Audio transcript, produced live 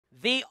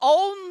The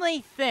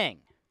only thing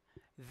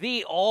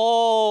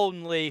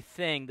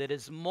that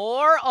is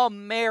more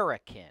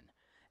American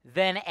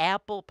than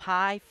apple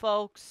pie,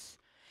 folks,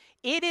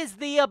 it is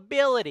the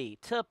ability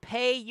to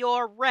pay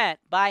your rent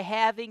by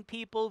having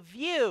people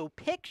view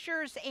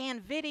pictures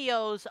and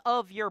videos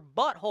of your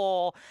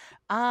butthole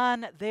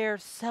on their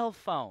cell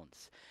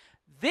phones.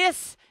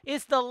 This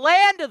is the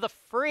land of the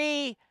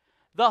free,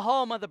 the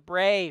home of the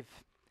brave.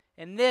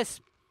 And this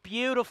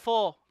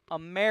beautiful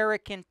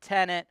American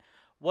tenant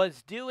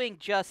was doing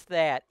just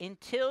that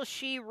until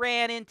she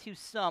ran into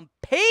some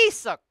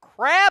piece of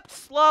crap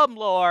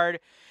slumlord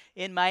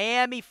in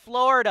Miami,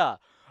 Florida.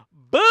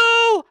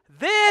 Boo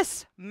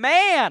this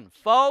man,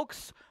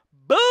 folks.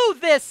 Boo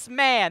this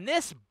man.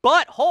 This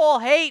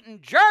butthole-hating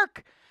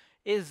jerk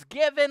is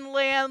giving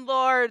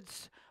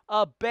landlords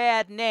a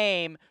bad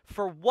name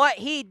for what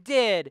he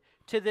did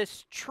to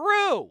this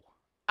true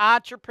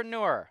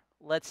entrepreneur.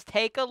 Let's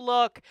take a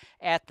look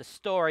at the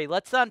story.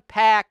 Let's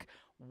unpack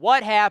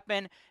what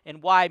happened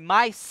and why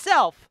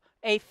myself,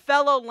 a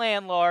fellow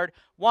landlord,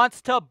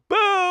 wants to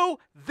boo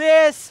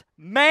this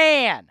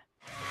man.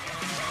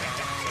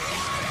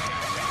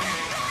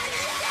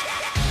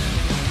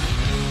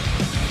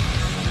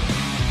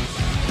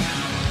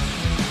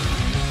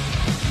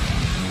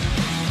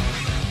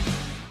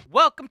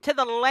 Welcome to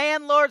the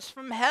Landlords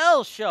From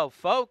Hell Show,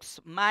 folks.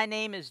 My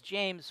name is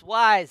James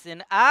Wise,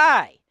 and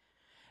I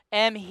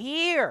am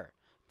here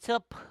to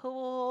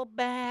pull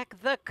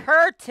back the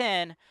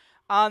curtain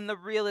on the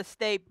real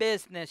estate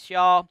business,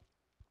 y'all.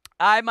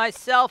 I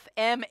myself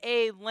am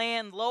a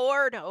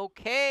landlord,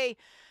 okay?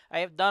 I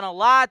have done a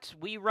lot.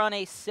 We run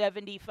a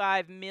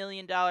 $75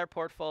 million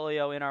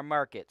portfolio in our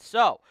market.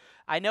 So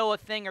I know a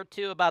thing or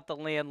two about the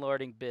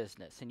landlording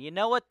business. And you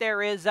know what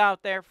there is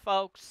out there,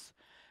 folks?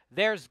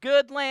 There's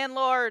good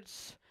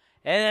landlords,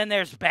 and then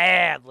there's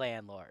bad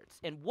landlords.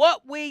 And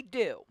what we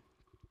do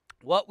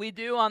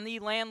on the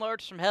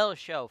Landlords From Hell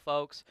Show,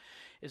 folks,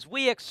 is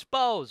we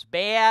expose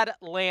bad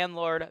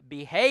landlord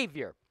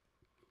behavior.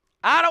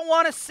 I don't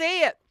want to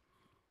see it.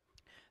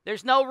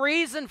 There's no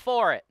reason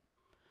for it.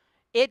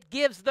 It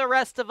gives the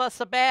rest of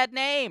us a bad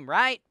name,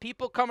 right?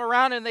 People come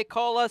around and they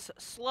call us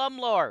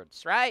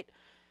slumlords, right?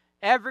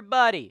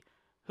 Everybody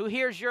who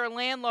hears you're a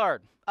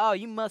landlord, oh,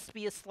 you must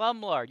be a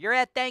slumlord. You're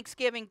at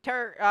Thanksgiving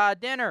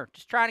dinner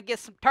just trying to get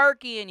some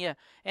turkey, and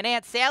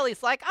Aunt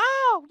Sally's like,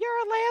 oh, you're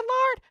a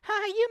landlord?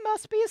 You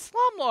must be a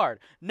slumlord.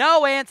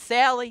 No, Aunt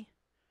Sally.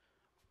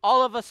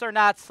 All of us are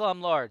not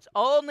slumlords.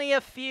 Only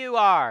a few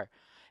are.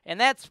 And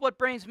that's what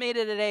brings me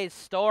to today's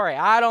story.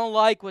 I don't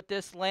like what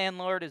this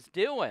landlord is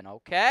doing,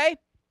 okay?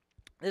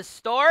 This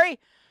story,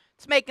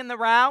 it's making the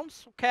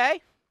rounds, okay?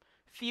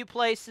 A few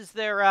places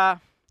they're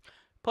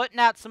putting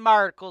out some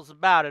articles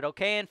about it,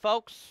 okay? And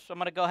folks, I'm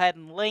going to go ahead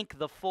and link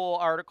the full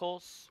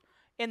articles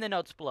in the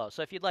notes below.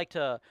 So if you'd like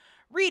to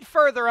read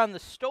further on the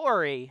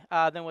story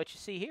than what you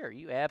see here,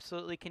 you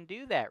absolutely can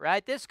do that,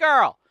 right? This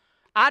girl,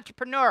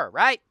 entrepreneur,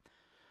 right?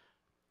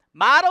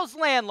 Model's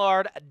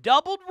landlord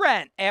doubled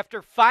rent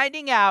after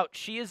finding out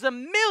she is a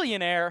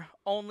millionaire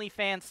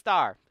OnlyFans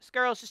star. This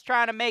girl's just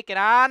trying to make an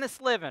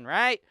honest living,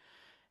 right?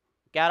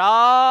 Got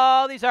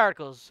all these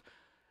articles.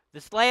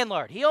 This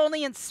landlord, he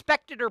only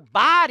inspected her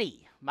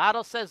body.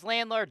 Model says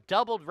landlord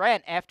doubled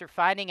rent after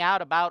finding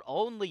out about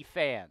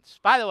OnlyFans.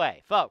 By the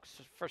way, folks,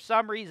 for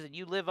some reason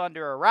you live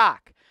under a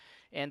rock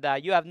and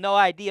you have no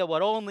idea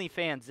what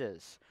OnlyFans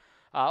is.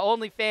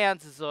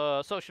 OnlyFans is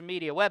a social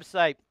media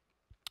website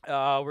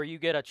where you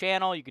get a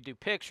channel, you could do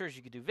pictures,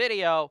 you could do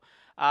video,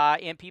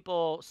 and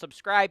people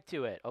subscribe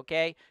to it,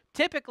 okay?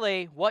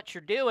 Typically, what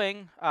you're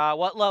doing,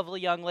 what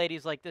lovely young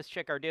ladies like this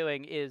chick are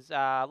doing is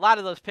a lot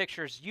of those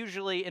pictures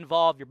usually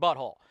involve your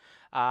butthole.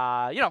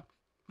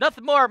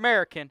 Nothing more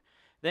American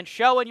than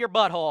showing your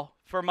butthole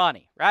for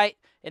money, right?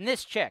 And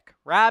this chick,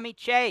 Romi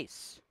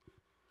Chase,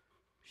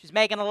 she's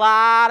making a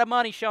lot of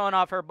money showing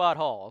off her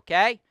butthole,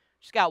 okay?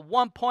 She's got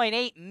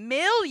 1.8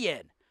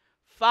 million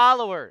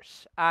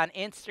followers on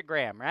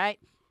Instagram, right?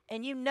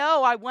 And you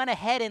know I went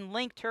ahead and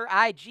linked her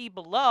IG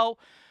below.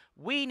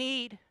 We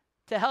need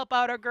to help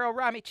out our girl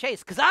Romi Chase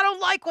because I don't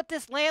like what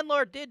this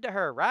landlord did to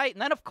her, right?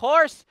 And then, of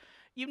course,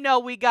 you know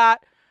we got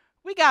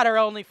our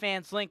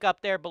OnlyFans link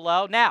up there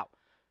below. Now,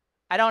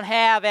 I don't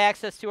have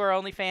access to her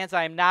OnlyFans.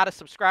 I am not a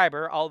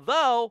subscriber,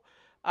 although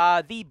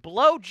the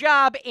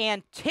blowjob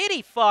and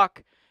titty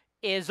fuck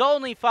is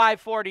only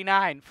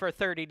 $5.49 for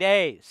 30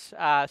 days.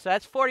 So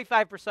that's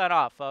 45%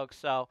 off, folks.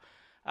 So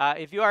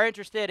if you are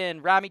interested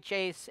in Romi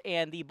Chase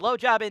and the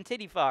blowjob and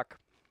titty fuck,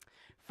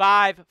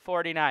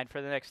 $5.49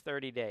 for the next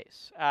 30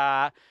 days.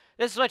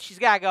 This is what she's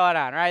got going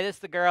on, right? This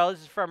is the girl. This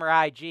is from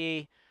her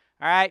IG,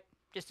 all right?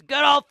 Just a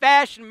good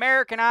old-fashioned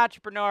American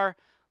entrepreneur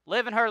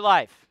living her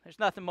life. There's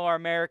nothing more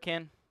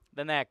American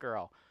than that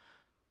girl.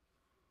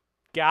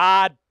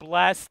 God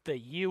bless the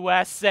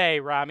USA,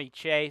 Romi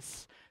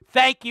Chase.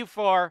 Thank you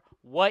for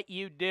what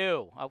you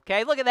do,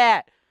 okay? Look at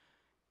that.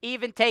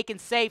 Even taking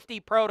safety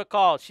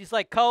protocols. She's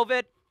like,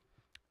 COVID,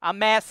 I'm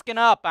masking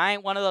up. I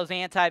ain't one of those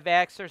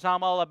anti-vaxxers.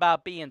 I'm all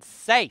about being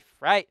safe,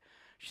 right?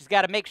 She's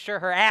got to make sure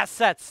her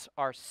assets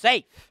are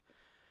safe.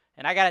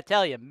 And I got to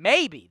tell you,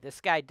 maybe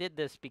this guy did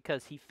this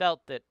because he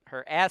felt that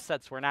her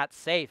assets were not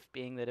safe,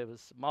 being that it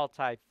was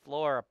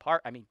multi-floor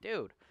apart. I mean,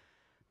 dude,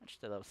 how much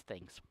do those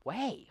things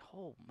weigh?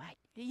 Oh, my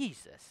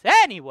Jesus.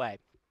 Anyway,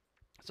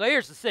 so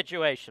here's the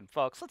situation,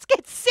 folks. Let's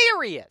get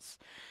serious.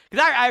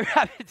 Because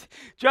I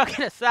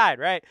joking aside,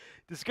 right?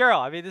 This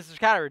girl, I mean, this is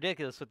kind of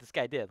ridiculous what this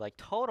guy did. Like,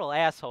 total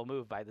asshole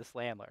move by this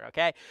landlord,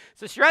 okay?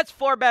 So she rents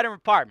a 4-bedroom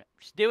apartment.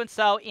 She's doing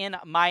so in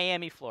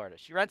Miami, Florida.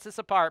 She rents this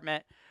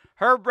apartment.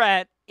 Her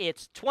rent,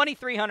 it's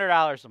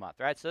 $2,300 a month,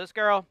 right? So this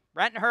girl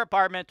renting her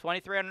apartment,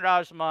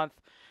 $2,300 a month.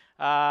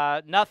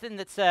 Nothing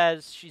that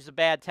says she's a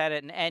bad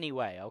tenant in any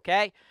way,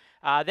 okay?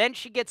 Then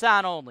she gets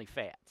on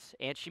OnlyFans,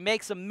 and she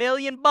makes $1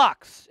 million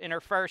in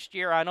her first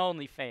year on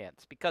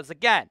OnlyFans because,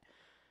 again,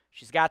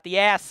 she's got the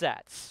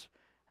assets.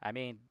 I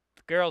mean,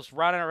 the girl's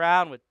running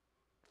around with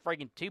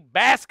friggin' 2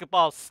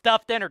 basketballs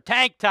stuffed in her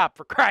tank top,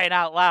 for crying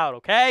out loud,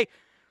 okay?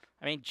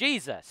 I mean,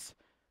 Jesus.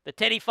 The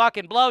titty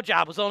fucking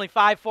blowjob was only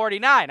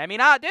 $5.49. I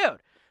mean, dude,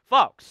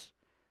 folks,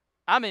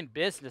 I'm in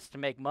business to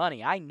make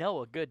money. I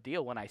know a good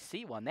deal when I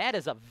see one. That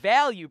is a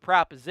value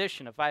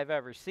proposition if I've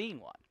ever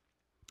seen one.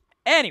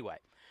 Anyway,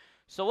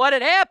 so what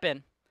had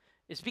happened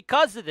is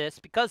because of this,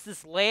 because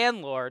this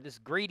landlord, this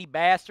greedy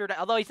bastard,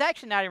 although he's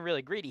actually not even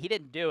really greedy, he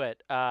didn't do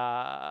it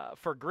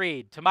for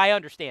greed, to my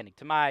understanding,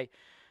 to my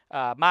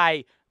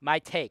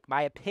take,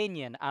 my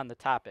opinion on the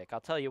topic. I'll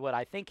tell you what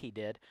I think he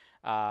did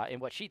and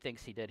what she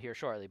thinks he did here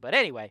shortly. But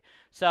anyway,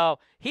 so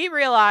he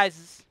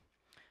realizes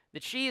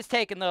that she is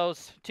taking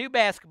those 2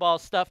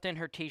 basketballs stuffed in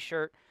her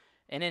T-shirt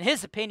and, in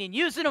his opinion,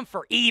 using them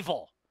for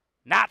evil,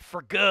 not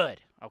for good,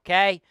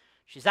 okay?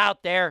 She's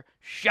out there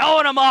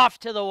showing them off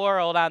to the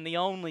world on the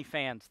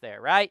OnlyFans there,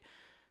 right?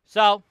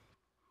 So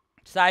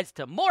decides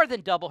to more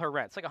than double her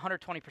rent. It's like a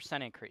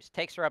 120% increase.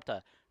 Takes her up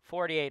to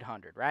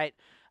 $4,800, right?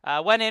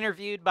 When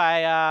interviewed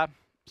by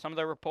some of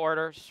the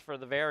reporters for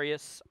the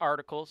various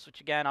articles,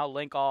 which, again, I'll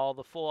link all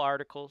the full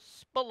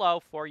articles below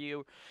for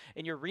you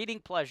in your reading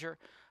pleasure.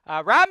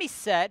 Romi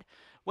said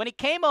when he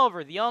came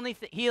over, the only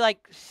thing, he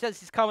says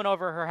he's coming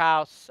over her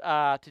house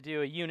to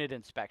do a unit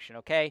inspection,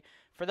 okay?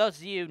 For those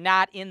of you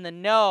not in the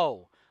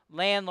know,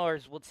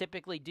 landlords will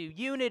typically do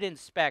unit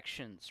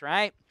inspections,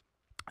 right?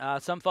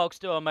 Some folks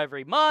do them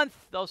every month.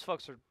 Those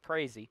folks are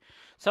crazy.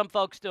 Some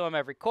folks do them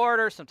every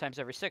quarter, sometimes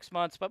every 6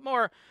 months, but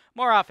more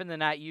often than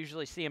not, you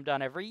usually see them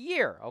done every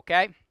year,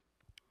 okay?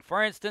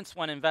 For instance,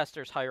 when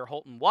investors hire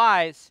Holton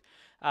Wise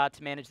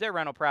to manage their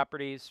rental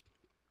properties,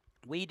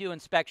 we do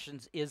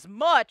inspections as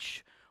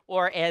much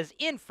or as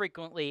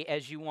infrequently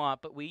as you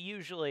want, but we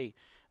usually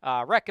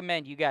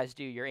recommend you guys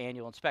do your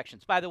annual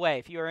inspections. By the way,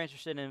 if you are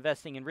interested in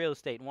investing in real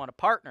estate and want to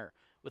partner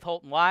with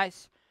Holton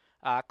Wise,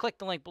 click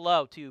the link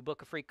below to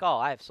book a free call.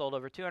 I have sold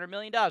over $200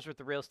 million worth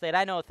of real estate.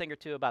 I know a thing or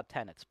two about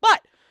tenants,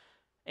 but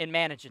in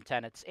managing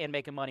tenants and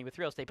making money with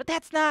real estate. But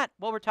that's not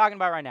what we're talking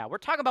about right now. We're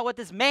talking about what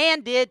this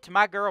man did to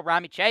my girl,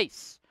 Romi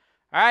Chase.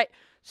 All right?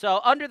 So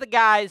under the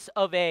guise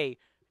of a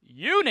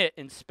unit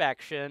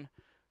inspection,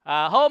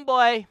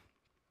 homeboy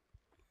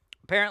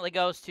apparently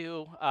goes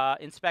to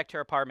inspect her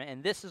apartment,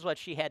 and this is what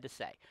she had to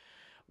say.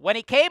 When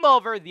he came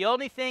over, the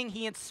only thing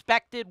he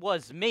inspected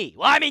was me.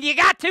 Well, I mean, you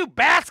got 2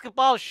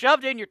 basketballs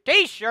shoved in your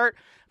T-shirt.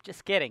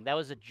 Just kidding. That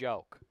was a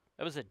joke.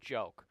 That was a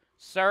joke.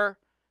 Sir,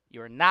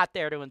 you are not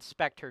there to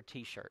inspect her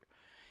T-shirt.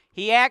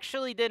 He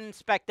actually didn't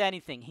inspect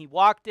anything. He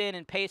walked in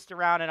and paced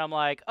around, and I'm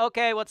like,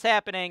 okay, what's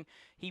happening?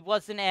 He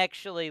wasn't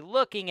actually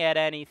looking at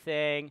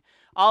anything.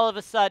 All of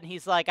a sudden,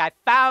 he's like, I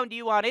found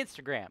you on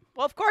Instagram.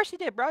 Well, of course he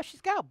did, bro.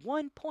 She's got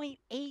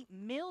 1.8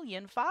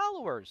 million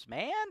followers,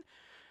 man.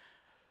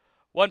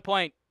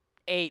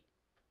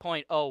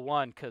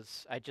 1.8.01,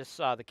 because I just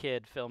saw the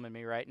kid filming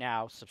me right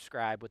now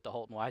subscribe with the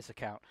Holton Wise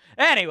account.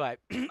 Anyway,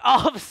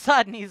 all of a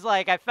sudden, he's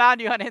like, I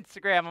found you on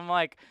Instagram. I'm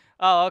like,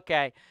 oh,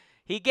 okay.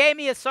 He gave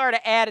me a sort of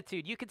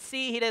attitude. You could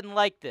see he didn't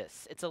like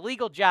this. It's a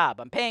legal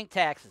job. I'm paying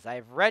taxes. I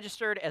have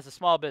registered as a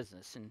small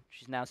business. And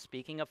she's now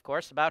speaking, of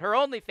course, about her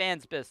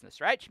OnlyFans business,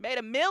 right? She made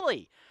 $1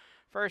 million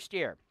first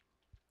year.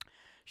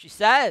 She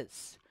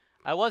says,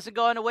 I wasn't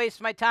going to waste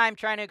my time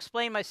trying to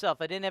explain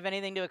myself. I didn't have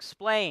anything to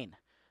explain.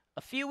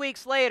 A few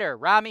weeks later,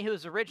 Romi, who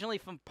is originally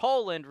from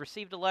Poland,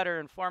 received a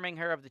letter informing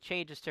her of the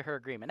changes to her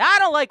agreement. Now, I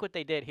don't like what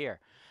they did here.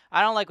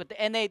 I don't like what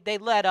and they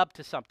led up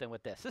to something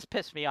with this. This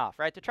pissed me off,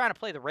 right? They're trying to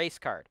play the race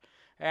card.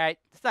 All right,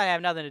 it's not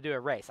have nothing to do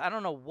with race. I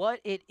don't know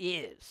what it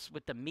is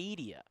with the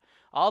media,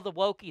 all the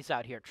wokies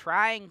out here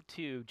trying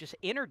to just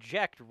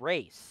interject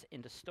race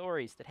into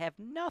stories that have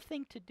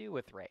nothing to do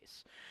with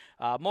race.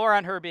 More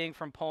on her being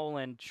from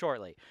Poland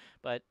shortly,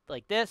 but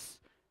like this,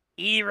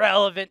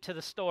 irrelevant to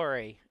the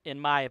story, in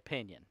my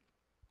opinion.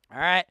 All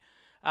right,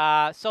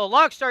 so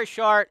long story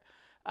short,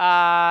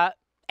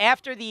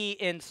 after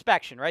the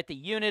inspection, right, the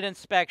unit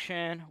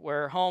inspection,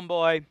 where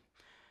homeboy,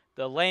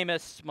 the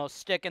lamest, most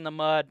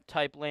stick-in-the-mud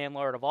type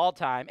landlord of all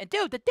time. And,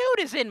 dude, the dude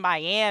is in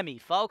Miami,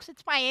 folks.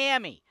 It's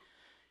Miami.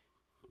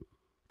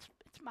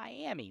 It's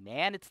Miami,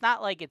 man. It's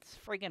not like it's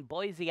friggin'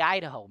 Boise,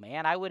 Idaho,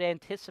 man. I would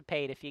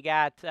anticipate if you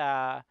got,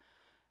 I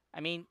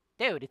mean,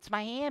 dude, it's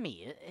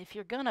Miami. If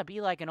you're going to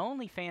be like an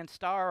OnlyFans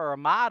star or a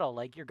model,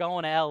 like you're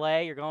going to LA,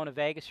 you're going to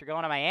Vegas, you're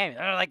going to Miami,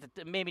 they're like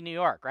maybe New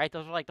York, right?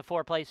 Those are like the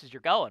 4 places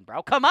you're going,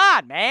 bro. Come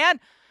on, man.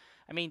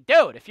 I mean,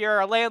 dude, if you're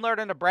a landlord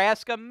in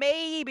Nebraska,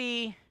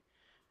 maybe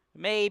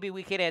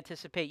we could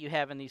anticipate you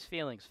having these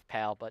feelings,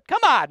 pal. But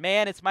come on,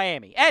 man, it's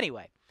Miami.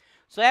 Anyway,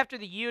 so after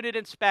the unit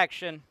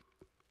inspection,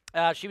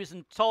 she was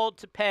told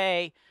to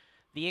pay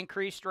the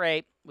increased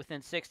rate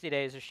within 60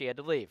 days or she had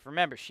to leave.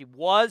 Remember, she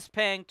was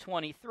paying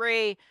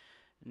 23.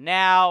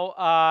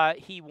 Now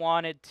he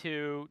wanted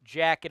to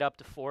jack it up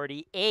to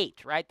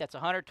 48, right? That's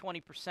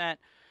 120%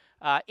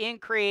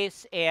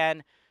 increase.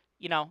 And,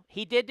 you know,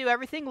 he did do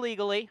everything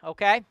legally,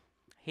 okay?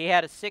 He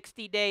had a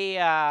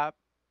 60-day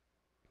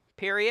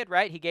period,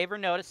 right? He gave her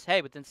notice.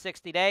 Hey, within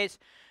 60 days,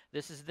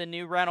 this is the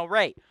new rental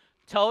rate.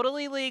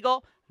 Totally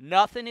legal.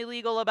 Nothing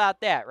illegal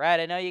about that, right?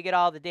 I know you get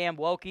all the damn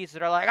wokies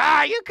that are like,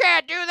 you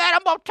can't do that.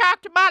 I'm going to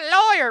talk to my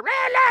lawyer.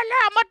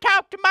 I'm going to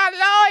talk to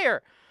my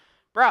lawyer.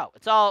 Bro,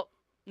 it's all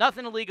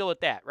nothing illegal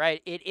with that,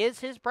 right? It is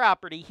his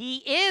property. He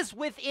is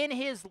within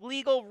his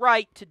legal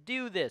right to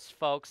do this,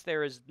 folks.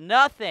 There is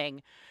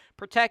nothing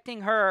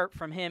protecting her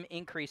from him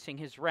increasing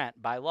his rent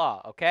by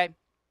law, okay?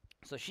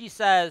 So she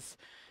says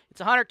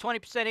it's a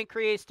 120%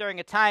 increase during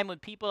a time when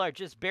people are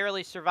just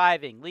barely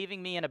surviving,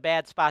 leaving me in a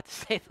bad spot to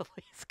say the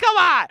least. Come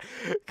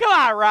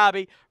on,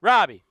 Robbie.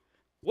 Robbie,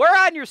 we're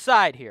on your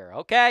side here,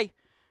 okay?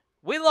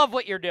 We love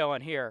what you're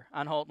doing here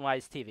on Holton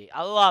Wise TV.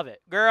 I love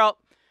it. Girl,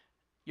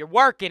 you're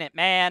working it,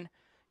 man.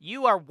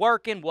 You are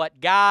working what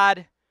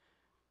God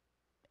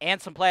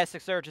and some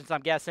plastic surgeons,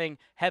 I'm guessing,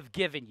 have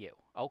given you,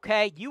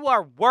 okay? You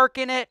are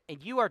working it,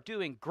 and you are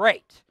doing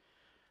great.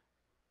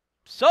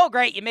 So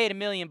great you made $1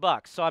 million.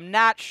 So I'm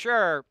not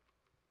sure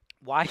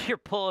why you're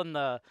pulling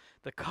the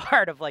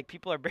card of like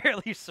people are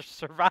barely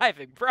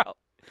surviving, bro.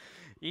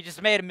 You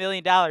just made $1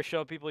 million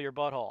showing people your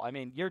butthole. I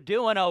mean, you're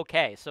doing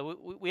okay.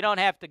 So we don't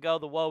have to go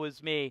the woe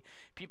is me.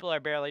 People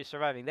are barely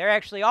surviving. There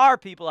actually are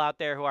people out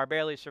there who are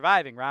barely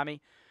surviving,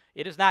 Romi.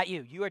 It is not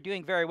you. You are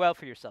doing very well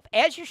for yourself.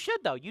 As you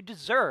should, though. You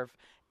deserve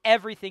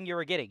everything you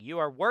are getting. You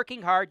are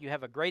working hard. You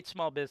have a great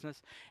small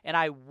business. And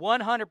I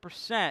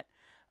 100%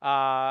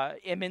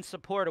 am in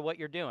support of what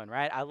you're doing,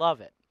 right? I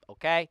love it,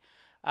 okay?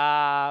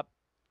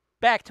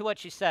 Back to what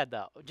she said,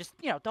 though. Just,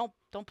 you know,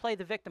 don't play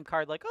the victim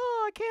card like,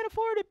 oh, I can't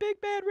afford it, big,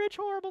 bad, rich,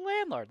 horrible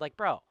landlord. Like,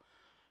 bro,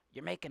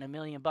 you're making $1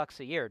 million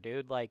a year,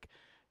 dude. Like,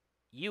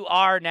 you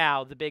are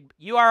now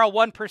you are a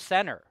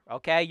 1%er,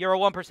 okay? You're a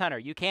 1%er.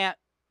 You can't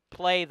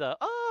play the,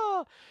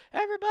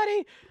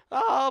 everybody,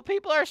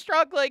 people are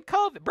struggling,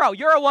 COVID. Bro,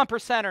 you're a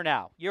 1%er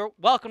now. You're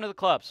welcome to the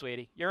club,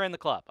 sweetie. You're in the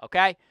club,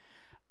 okay?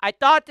 I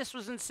thought this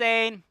was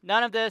insane.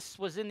 None of this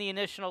was in the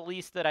initial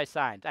lease that I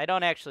signed. I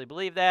don't actually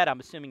believe that. I'm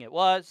assuming it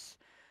was.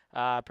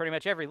 Pretty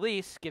much every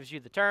lease gives you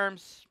the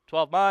terms,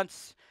 12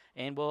 months,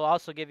 and will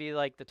also give you,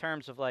 like, the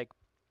terms of, like,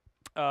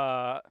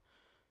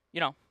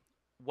 you know,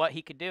 what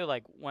he could do,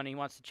 like, when he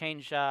wants to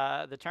change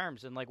the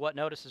terms and, like, what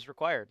notice is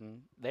required.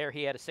 And there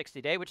he had a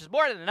 60-day, which is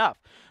more than enough.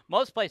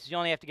 Most places you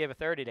only have to give a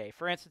 30-day.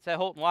 For instance, at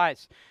Holton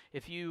Wise,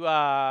 if you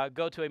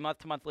go to a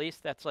month-to-month lease,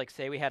 that's like,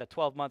 say we had a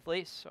 12-month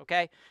lease,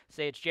 okay?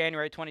 Say it's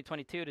January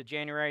 2022 to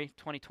January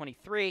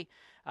 2023.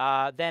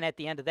 Then at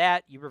the end of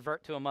that, you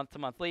revert to a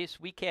month-to-month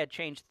lease. We can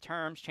change the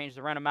terms, change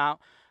the rent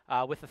amount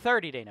with a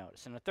 30-day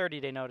notice. And a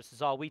 30-day notice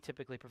is all we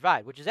typically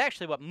provide, which is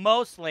actually what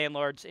most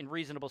landlords in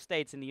reasonable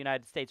states in the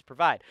United States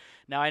provide.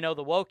 Now, I know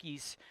the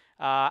wokies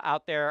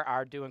out there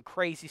are doing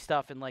crazy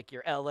stuff in, like,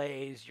 your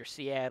LAs, your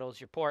Seattles,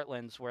 your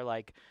Portlands, where,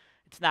 like,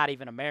 it's not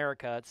even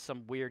America. It's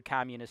some weird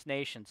communist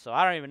nation. So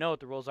I don't even know what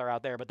the rules are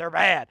out there, but they're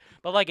bad.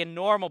 But, like, in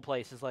normal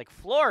places like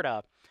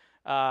Florida,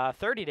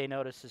 30-day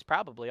notice is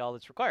probably all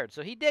that's required.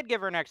 So he did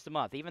give her an extra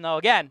month, even though,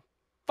 again,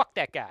 fuck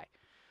that guy.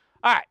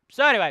 All right,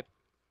 so anyway,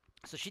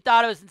 so she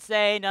thought it was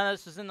insane. None of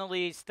this was in the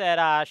lease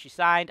that she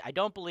signed. I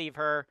don't believe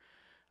her.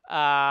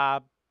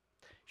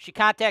 She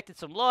contacted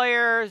some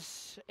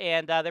lawyers,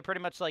 and they're pretty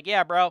much like,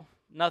 yeah, bro,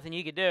 nothing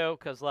you could do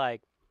because,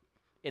 like,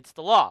 it's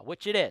the law,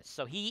 which it is.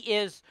 So he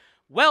is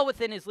well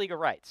within his legal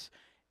rights.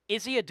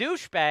 Is he a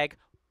douchebag?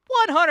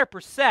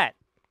 100%.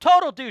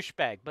 Total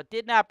douchebag, but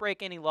did not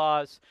break any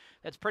laws.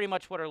 That's pretty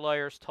much what her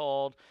lawyers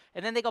told.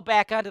 And then they go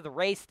back onto the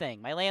race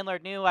thing. My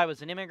landlord knew I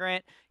was an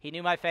immigrant. He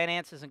knew my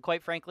finances, and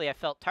quite frankly, I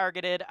felt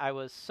targeted. I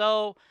was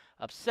so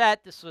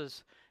upset. This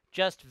was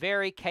just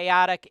very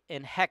chaotic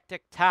and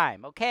hectic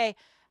time, okay?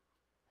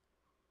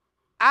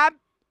 I'm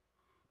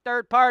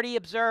third-party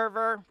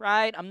observer,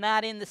 right? I'm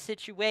not in the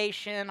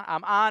situation.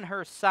 I'm on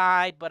her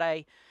side, but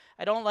I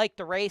don't like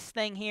the race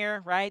thing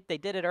here, right? They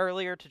did it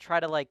earlier to try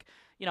to, like,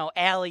 you know,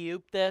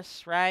 alley-oop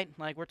this, right?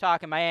 Like, we're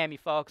talking Miami,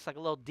 folks, like a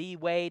little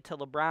D-Wade to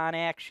LeBron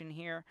action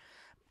here.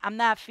 I'm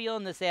not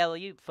feeling this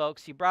alley-oop,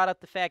 folks. You brought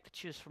up the fact that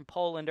she was from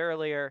Poland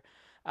earlier,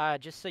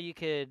 just so you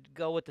could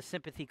go with the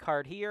sympathy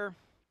card here.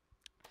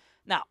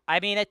 Now, I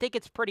mean, I think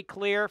it's pretty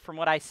clear from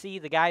what I see,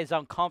 the guy is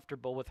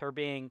uncomfortable with her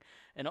being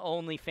an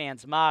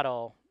OnlyFans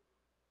model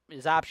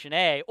is option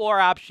A,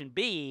 or option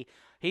B,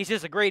 he's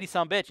just a greedy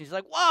son of a bitch. He's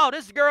like, whoa,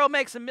 this girl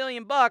makes $1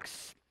 million.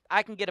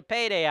 I can get a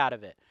payday out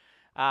of it.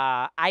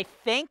 I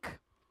think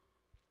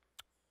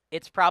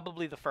it's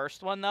probably the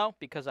first one, though,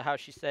 because of how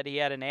she said he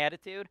had an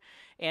attitude.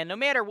 And no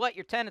matter what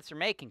your tenants are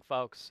making,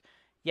 folks,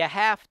 you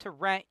have to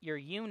rent your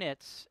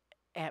units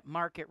at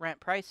market rent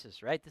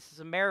prices, right? This is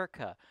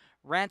America.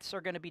 Rents are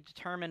going to be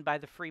determined by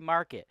the free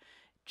market.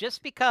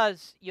 Just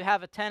because you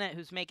have a tenant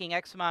who's making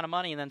X amount of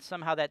money and then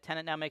somehow that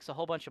tenant now makes a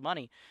whole bunch of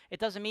money, it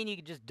doesn't mean you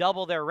can just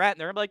double their rent.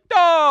 And they're like,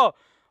 oh,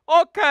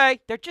 okay.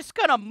 They're just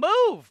going to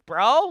move,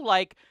 bro.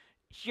 Like,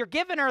 you're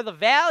giving her the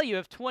value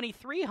of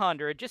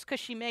 $2,300 just because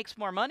she makes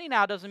more money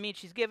now doesn't mean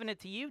she's giving it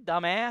to you,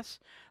 dumbass.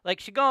 Like,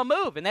 she gonna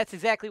move, and that's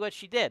exactly what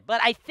she did.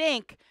 But I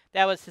think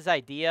that was his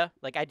idea.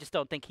 Like, I just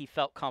don't think he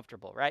felt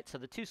comfortable, right? So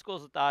the two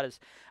schools of thought is,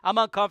 I'm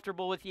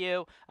uncomfortable with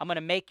you. I'm gonna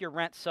make your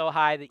rent so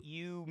high that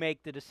you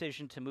make the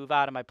decision to move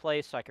out of my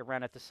place so I can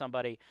rent it to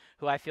somebody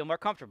who I feel more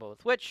comfortable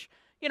with, which,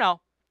 you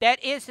know,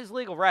 that is his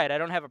legal right. I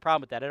don't have a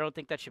problem with that. I don't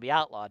think that should be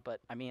outlawed.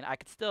 But, I mean, I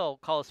could still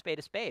call a spade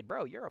a spade.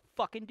 Bro, you're a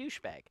fucking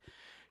douchebag.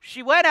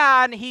 She went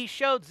on, he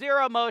showed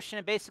zero emotion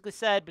and basically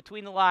said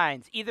between the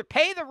lines, either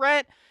pay the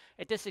rent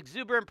at this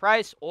exuberant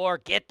price or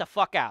get the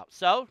fuck out.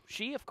 So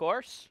she, of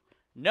course,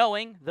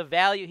 knowing the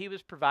value he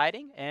was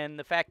providing and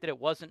the fact that it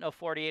wasn't no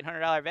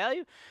 $4,800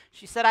 value,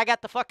 she said, I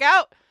got the fuck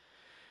out.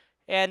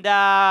 And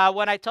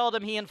when I told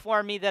him, he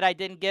informed me that I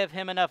didn't give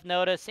him enough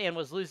notice and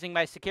was losing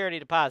my security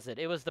deposit.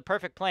 It was the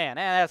perfect plan.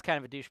 That's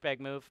kind of a douchebag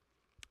move.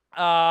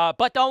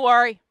 But don't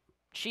worry.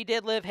 She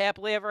did live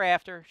happily ever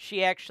after.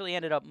 She actually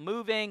ended up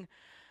moving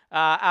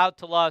out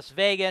to Las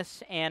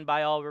Vegas, and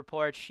by all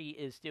reports, she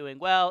is doing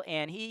well,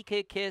 and he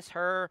could kiss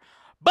her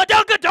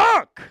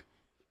badunk-a-dunk.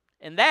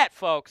 And that,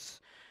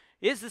 folks,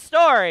 is the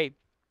story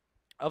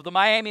of the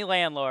Miami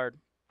landlord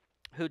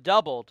who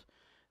doubled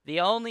the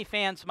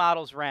OnlyFans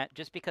model's rent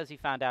just because he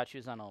found out she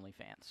was on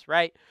OnlyFans,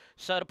 right?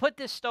 So to put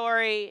this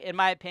story, in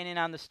my opinion,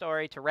 on the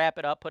story, to wrap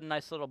it up, put a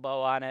nice little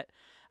bow on it,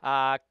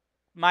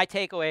 my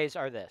takeaways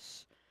are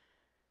this.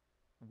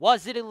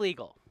 Was it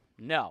illegal?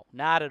 No,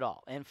 not at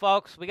all. And,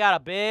 folks, we got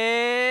a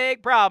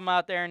big problem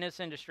out there in this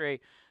industry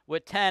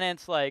with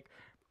tenants like,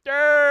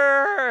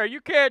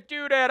 you can't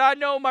do that. I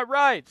know my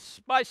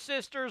rights. My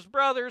sister's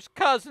brother's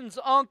cousin's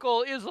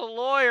uncle is a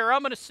lawyer.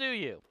 I'm going to sue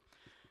you.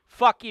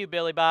 Fuck you,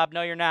 Billy Bob.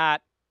 No, you're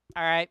not.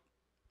 All right?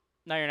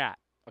 No, you're not.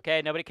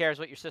 Okay? Nobody cares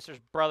what your sister's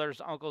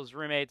brother's uncle's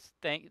roommates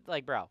think.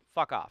 Like, bro,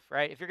 fuck off,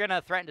 right? If you're going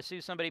to threaten to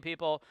sue somebody,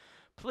 people,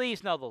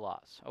 please know the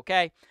laws,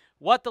 okay?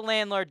 What the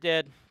landlord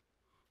did,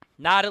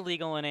 not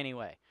illegal in any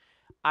way.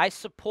 I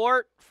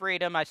support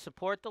freedom. I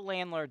support the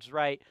landlord's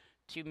right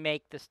to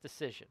make this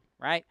decision,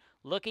 right?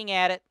 Looking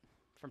at it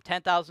from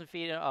 10,000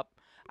 feet up,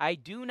 I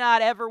do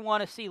not ever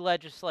want to see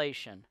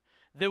legislation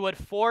that would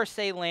force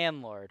a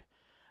landlord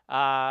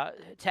to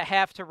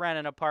have to rent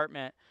an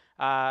apartment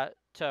to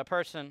a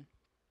person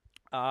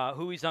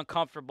who he's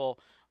uncomfortable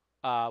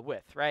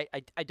with, right?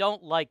 I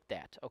don't like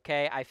that,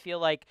 okay? I feel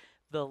like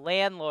the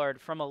landlord,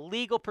 from a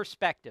legal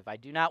perspective, I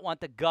do not want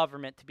the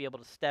government to be able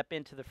to step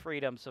into the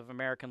freedoms of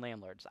American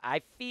landlords.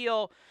 I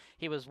feel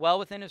he was well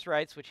within his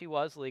rights, which he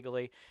was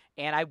legally,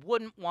 and I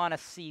wouldn't want to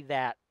see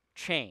that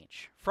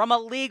change from a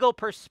legal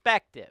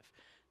perspective.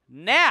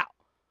 Now,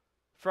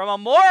 from a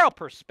moral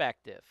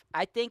perspective,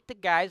 I think the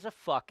guy's a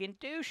fucking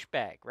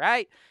douchebag,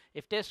 right?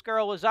 If this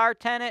girl was our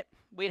tenant,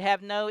 we'd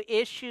have no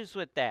issues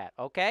with that,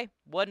 okay?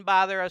 Wouldn't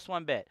bother us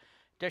one bit.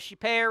 Does she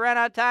pay her rent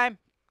on time?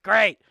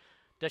 Great.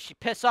 Does she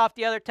piss off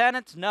the other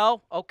tenants?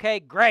 No?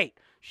 Okay, great.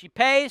 She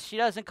pays. She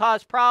doesn't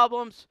cause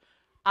problems.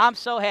 I'm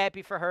so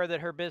happy for her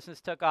that her business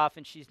took off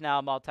and she's now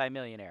a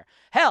multimillionaire.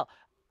 Hell,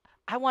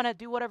 I want to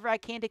do whatever I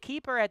can to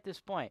keep her at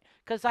this point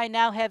because I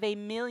now have a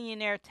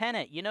millionaire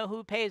tenant. You know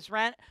who pays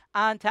rent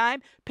on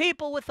time?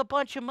 People with a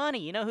bunch of money.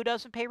 You know who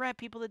doesn't pay rent?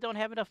 People that don't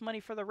have enough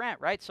money for the rent,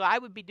 right? So I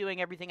would be doing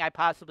everything I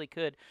possibly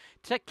could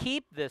to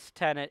keep this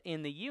tenant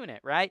in the unit,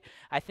 right?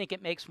 I think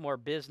it makes more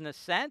business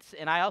sense,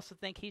 and I also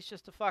think he's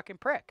just a fucking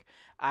prick.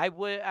 I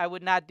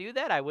would not do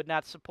that. I would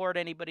not support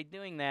anybody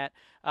doing that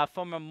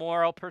from a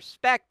moral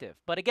perspective.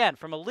 But again,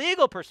 from a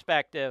legal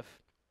perspective,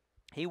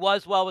 he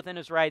was well within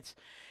his rights.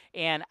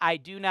 And I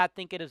do not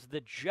think it is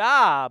the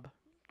job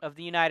of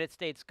the United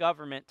States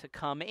government to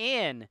come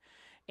in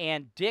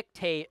and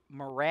dictate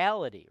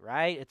morality,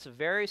 right? It's a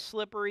very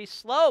slippery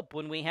slope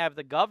when we have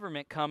the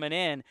government coming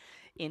in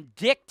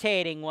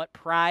dictating what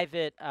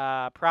private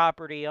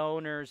property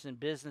owners and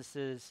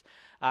businesses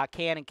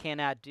can and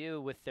cannot do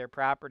with their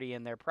property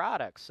and their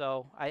products.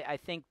 So I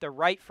think the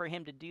right for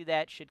him to do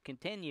that should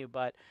continue,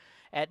 but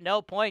at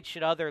no point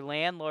should other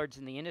landlords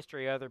in the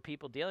industry, other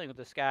people dealing with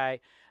this guy,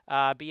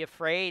 be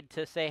afraid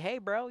to say, hey,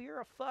 bro,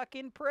 you're a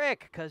fucking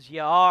prick, because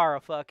you are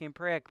a fucking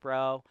prick,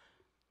 bro.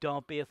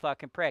 Don't be a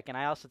fucking prick. And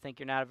I also think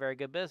you're not a very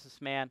good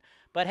businessman.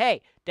 But,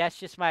 hey, that's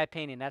just my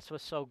opinion. That's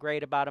what's so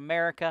great about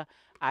America.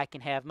 I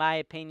can have my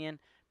opinion.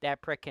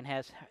 That prick can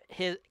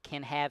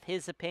have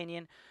his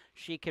opinion.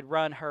 She could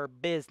run her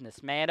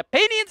business, man.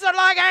 Opinions are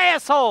like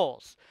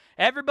assholes.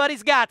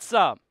 Everybody's got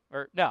some.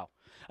 Or, no.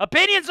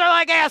 Opinions are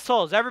like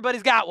assholes.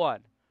 Everybody's got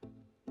one.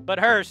 But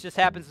hers just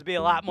happens to be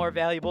a lot more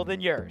valuable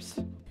than yours.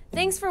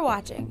 Thanks for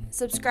watching.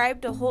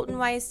 Subscribe to Holton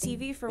Wise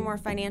TV for more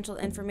financial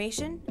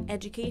information,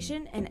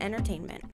 education, and entertainment.